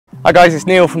Hi guys, it's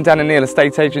Neil from Dan and Neil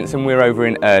Estate Agents, and we're over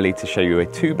in Early to show you a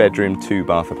 2-bedroom,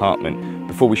 2-bath apartment.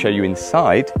 Before we show you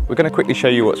inside, we're going to quickly show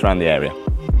you what's around the area.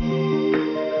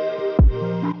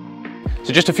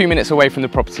 So just a few minutes away from the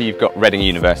property, you've got Reading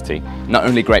University. Not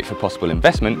only great for possible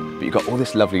investment, but you've got all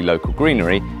this lovely local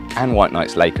greenery and White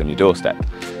Knights Lake on your doorstep.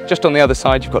 Just on the other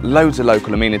side, you've got loads of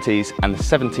local amenities and the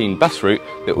 17 bus route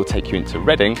that will take you into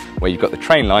Reading, where you've got the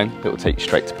train line that will take you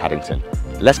straight to Paddington.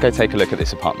 Let's go take a look at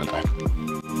this apartment though.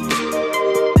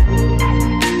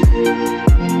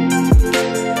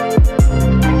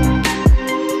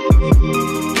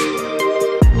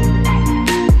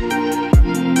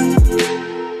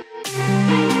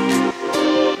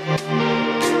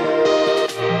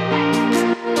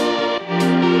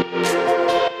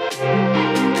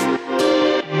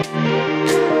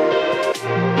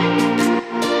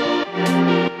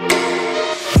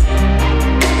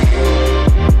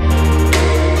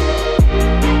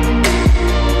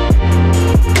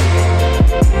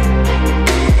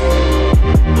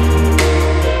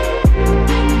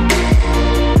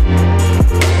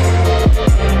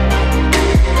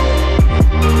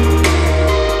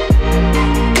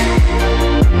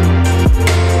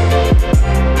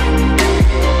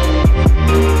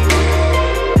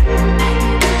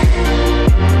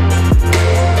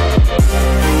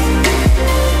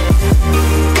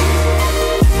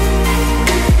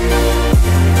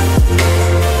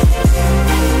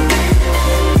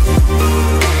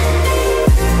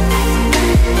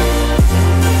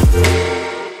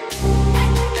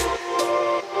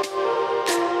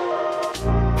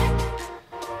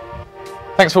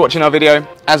 Thanks for watching our video.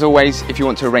 As always, if you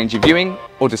want to arrange a viewing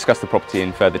or discuss the property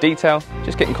in further detail,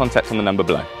 just get in contact on the number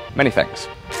below. Many thanks.